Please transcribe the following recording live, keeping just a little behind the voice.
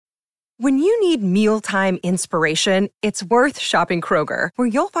When you need mealtime inspiration, it's worth shopping Kroger, where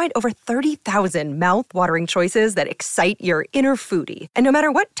you'll find over 30,000 mouth-watering choices that excite your inner foodie. And no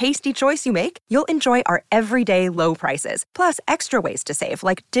matter what tasty choice you make, you'll enjoy our everyday low prices, plus extra ways to save,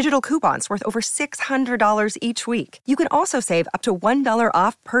 like digital coupons worth over $600 each week. You can also save up to $1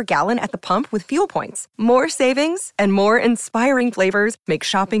 off per gallon at the pump with fuel points. More savings and more inspiring flavors make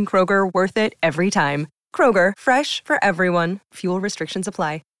shopping Kroger worth it every time. Kroger, fresh for everyone. Fuel restrictions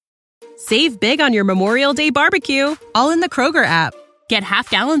apply. Save big on your Memorial Day barbecue, all in the Kroger app. Get half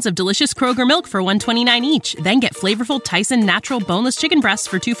gallons of delicious Kroger milk for $1.29 each. Then get flavorful Tyson natural boneless chicken breasts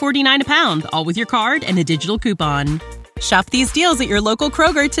for $2.49 a pound, all with your card and a digital coupon. Shop these deals at your local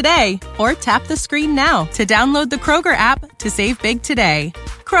Kroger today, or tap the screen now to download the Kroger app to save big today.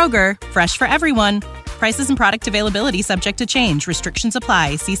 Kroger, fresh for everyone. Prices and product availability subject to change. Restrictions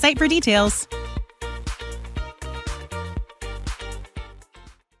apply. See site for details.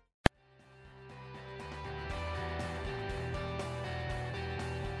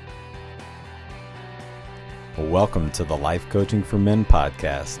 Welcome to the Life Coaching for Men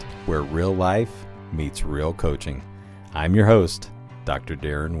podcast, where real life meets real coaching. I'm your host, Dr.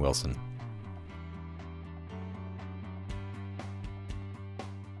 Darren Wilson.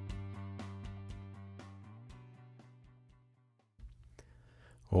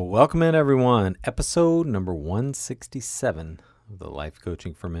 Well, welcome in, everyone. Episode number 167 of the Life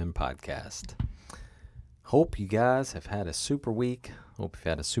Coaching for Men podcast. Hope you guys have had a super week. Hope you've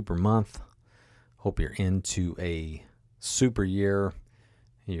had a super month. Hope you're into a super year.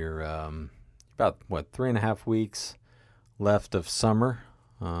 You're about, 3.5 weeks left of summer.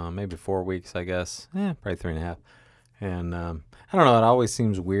 Maybe 4 weeks, I guess. Probably 3.5. And I don't know, it always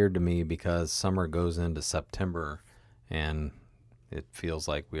seems weird to me because summer goes into September and it feels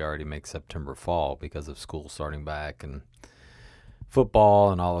like we already make September fall because of school starting back and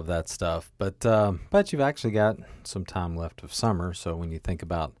football and all of that stuff. But you've actually got some time left of summer. So when you think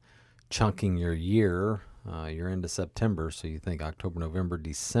about chunking your year, you're into September, so you think October, November,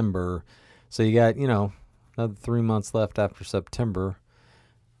 December. So you got, another 3 months left after September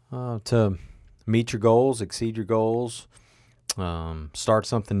to meet your goals, exceed your goals, start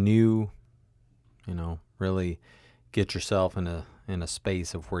something new, really get yourself in a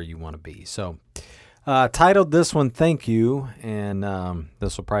space of where you want to be. So titled this one, Thank You, and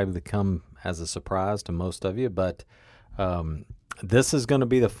this will probably come as a surprise to most of you, but this is going to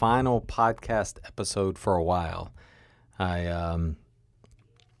be the final podcast episode for a while. I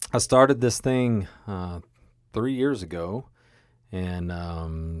started this thing 3 years ago, and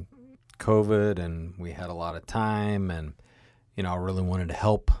COVID, and we had a lot of time, and I really wanted to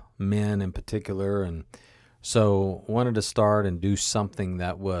help men in particular, and so wanted to start and do something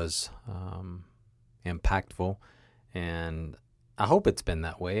that was impactful, and I hope it's been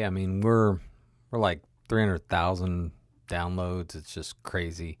that way. I mean, we're like 300,000 downloads. It's just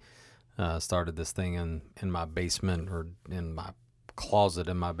crazy. Started this thing in my basement, or in my closet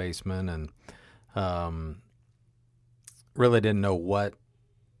in my basement, and really didn't know what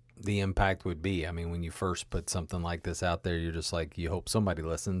the impact would be. I mean, when you first put something like this out there, you're just like, you hope somebody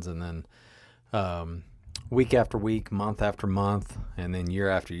listens, and then week after week, month after month, and then year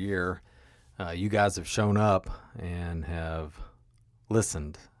after year, you guys have shown up and have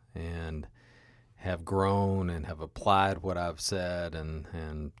listened and have grown and have applied what I've said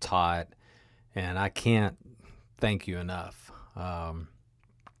and taught, and I can't thank you enough.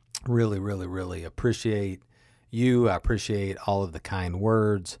 Really, really, really appreciate you. I appreciate all of the kind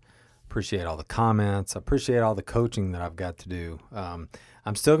words, appreciate all the comments, appreciate all the coaching that I've got to do. I'm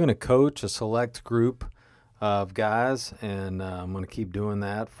still going to coach a select group of guys, and I'm going to keep doing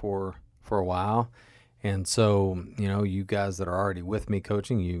that for a while. And so, you guys that are already with me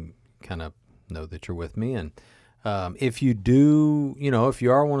coaching, you kind of know that you're with me. And if you do, if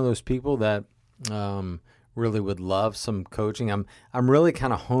you are one of those people that really would love some coaching, I'm really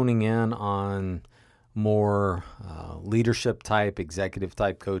kind of honing in on more leadership type, executive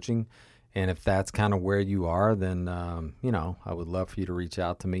type coaching. And if that's kind of where you are, then, I would love for you to reach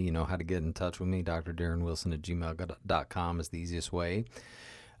out to me. You know how to get in touch with me. drdarrenwilson@gmail.com is the easiest way.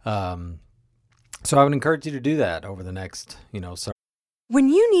 So I would encourage you to do that over the next, several. When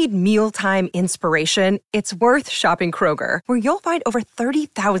you need mealtime inspiration, it's worth shopping Kroger, where you'll find over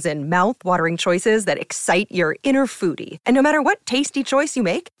 30,000 mouth-watering choices that excite your inner foodie. And no matter what tasty choice you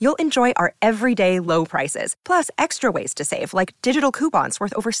make, you'll enjoy our everyday low prices, plus extra ways to save, like digital coupons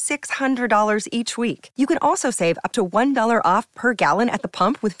worth over $600 each week. You can also save up to $1 off per gallon at the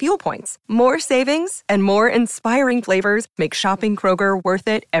pump with fuel points. More savings and more inspiring flavors make shopping Kroger worth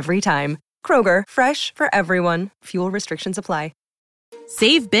it every time. Kroger, fresh for everyone. Fuel restrictions apply.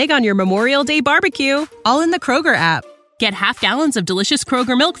 Save big on your Memorial Day barbecue, all in the Kroger app. Get half gallons of delicious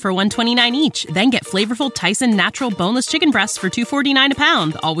Kroger milk for $1.29 each. Then get flavorful Tyson natural boneless chicken breasts for $2.49 a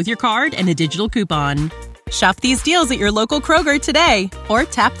pound, all with your card and a digital coupon. Shop these deals at your local Kroger today, or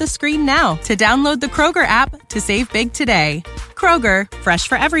tap the screen now to download the Kroger app to save big today. Kroger, fresh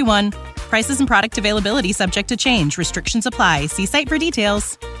for everyone. Prices and product availability subject to change. Restrictions apply. See site for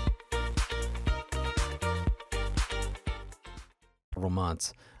details. Several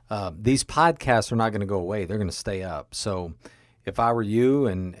months. These podcasts are not going to go away. They're going to stay up. So if I were you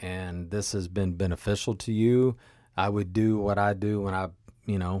and this has been beneficial to you, I would do what I do when I,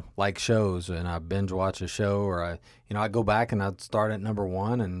 like shows and I binge watch a show, or I go back and I'd start at number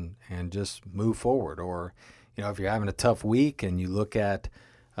one and just move forward. Or, if you're having a tough week and you look at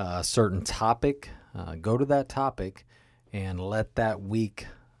a certain topic, go to that topic and let that week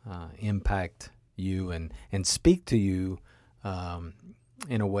impact you and speak to you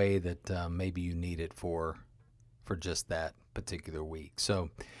in a way that maybe you need it for just that particular week. So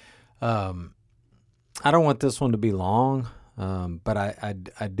I don't want this one to be long, but I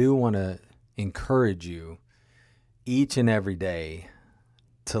do want to encourage you each and every day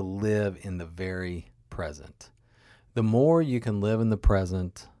to live in the very present. The more you can live in the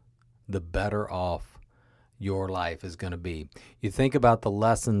present, the better off your life is going to be. You think about the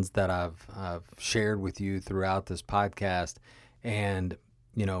lessons that I've shared with you throughout this podcast, and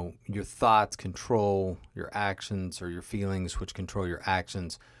your thoughts control your actions, or your feelings, which control your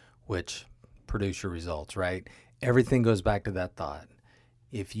actions, which produce your results, right? Everything goes back to that thought.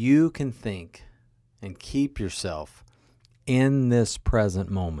 If you can think and keep yourself in this present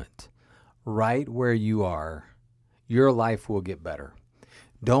moment, right where you are, your life will get better.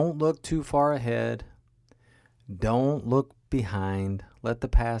 Don't look too far ahead. Don't look behind. Let the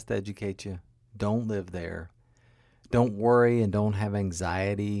past educate you. Don't live there. Don't worry and don't have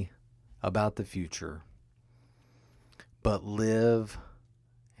anxiety about the future. But live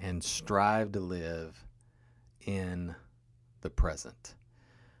and strive to live in the present.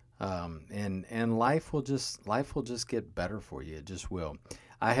 And life will just get better for you. It just will.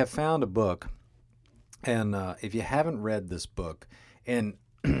 I have found a book, and if you haven't read this book, and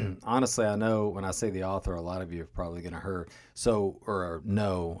honestly, I know when I say the author, a lot of you are probably going to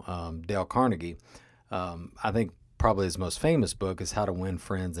know Dale Carnegie. I think probably his most famous book is How to Win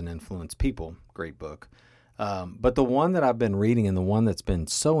Friends and Influence People. Great book. But the one that I've been reading, and the one that's been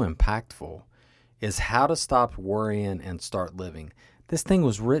so impactful, is How to Stop Worrying and Start Living. This thing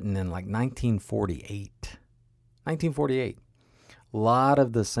was written in like 1948. 1948. A lot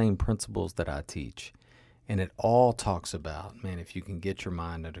of the same principles that I teach. And it all talks about, man, if you can get your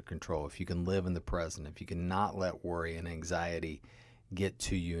mind under control, if you can live in the present, if you can not let worry and anxiety get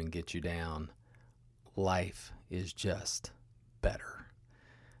to you and get you down, life is just better.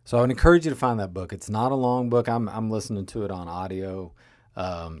 So I would encourage you to find that book. It's not a long book. I'm listening to it on audio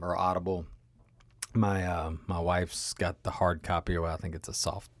or Audible. My wife's got the hard copy, or I think it's a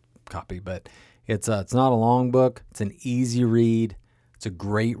soft copy, but it's not a long book. It's an easy read. It's a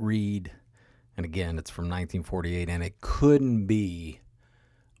great read. And again, it's from 1948, and it couldn't be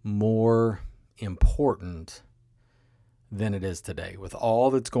more important than it is today. With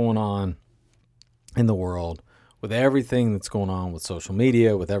all that's going on in the world, with everything that's going on with social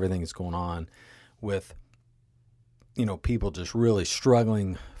media, with everything that's going on with, people just really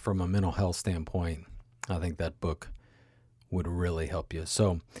struggling from a mental health standpoint, I think that book would really help you.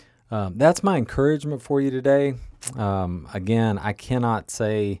 So that's my encouragement for you today. Again, I cannot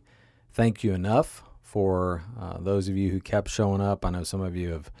say thank you enough for those of you who kept showing up. I know some of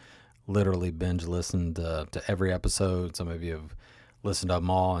you have literally binge listened to every episode. Some of you have listened to them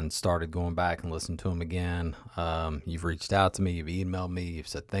all and started going back and listened to them again. You've reached out to me. You've emailed me. You've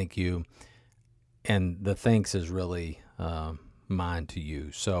said thank you. And the thanks is really mine to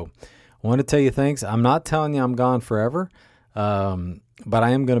you. So I want to tell you thanks. I'm not telling you I'm gone forever, but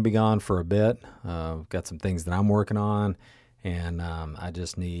I am going to be gone for a bit. I've got some things that I'm working on, and I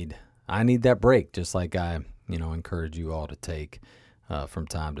need that break, just like I, encourage you all to take from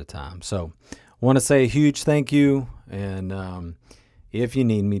time to time. So I want to say a huge thank you. And if you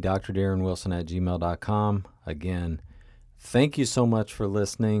need me, drdarrenwilson@gmail.com. Again, thank you so much for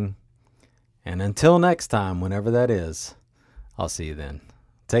listening. And until next time, whenever that is, I'll see you then.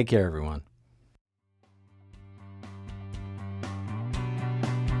 Take care, everyone.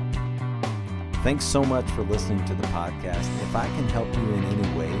 Thanks so much for listening to the podcast. If I can help you in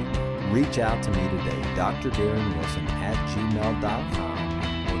any way, reach out to me today,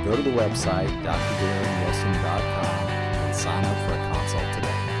 drdarrenwilson@gmail.com, or go to the website, drdarrenwilson.com, and sign up for a consult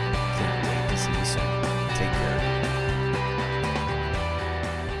today. Can't wait to see you soon. Take care.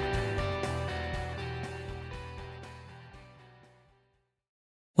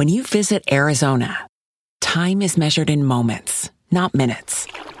 When you visit Arizona, time is measured in moments, not minutes.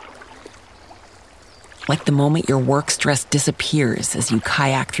 Like the moment your work stress disappears as you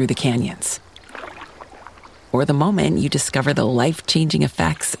kayak through the canyons. Or the moment you discover the life-changing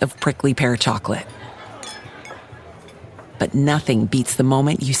effects of prickly pear chocolate. But nothing beats the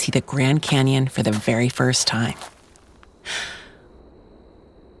moment you see the Grand Canyon for the very first time.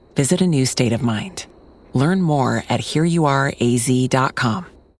 Visit a new state of mind. Learn more at hereyouareaz.com.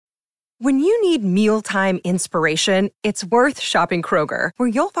 When you need mealtime inspiration, it's worth shopping Kroger, where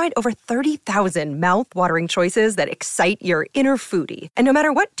you'll find over 30,000 mouth-watering choices that excite your inner foodie. And no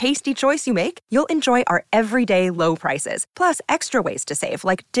matter what tasty choice you make, you'll enjoy our everyday low prices, plus extra ways to save,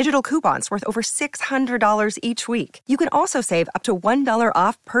 like digital coupons worth over $600 each week. You can also save up to $1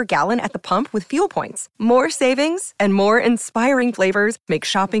 off per gallon at the pump with fuel points. More savings and more inspiring flavors make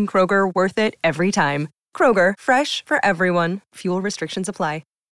shopping Kroger worth it every time. Kroger, fresh for everyone. Fuel restrictions apply.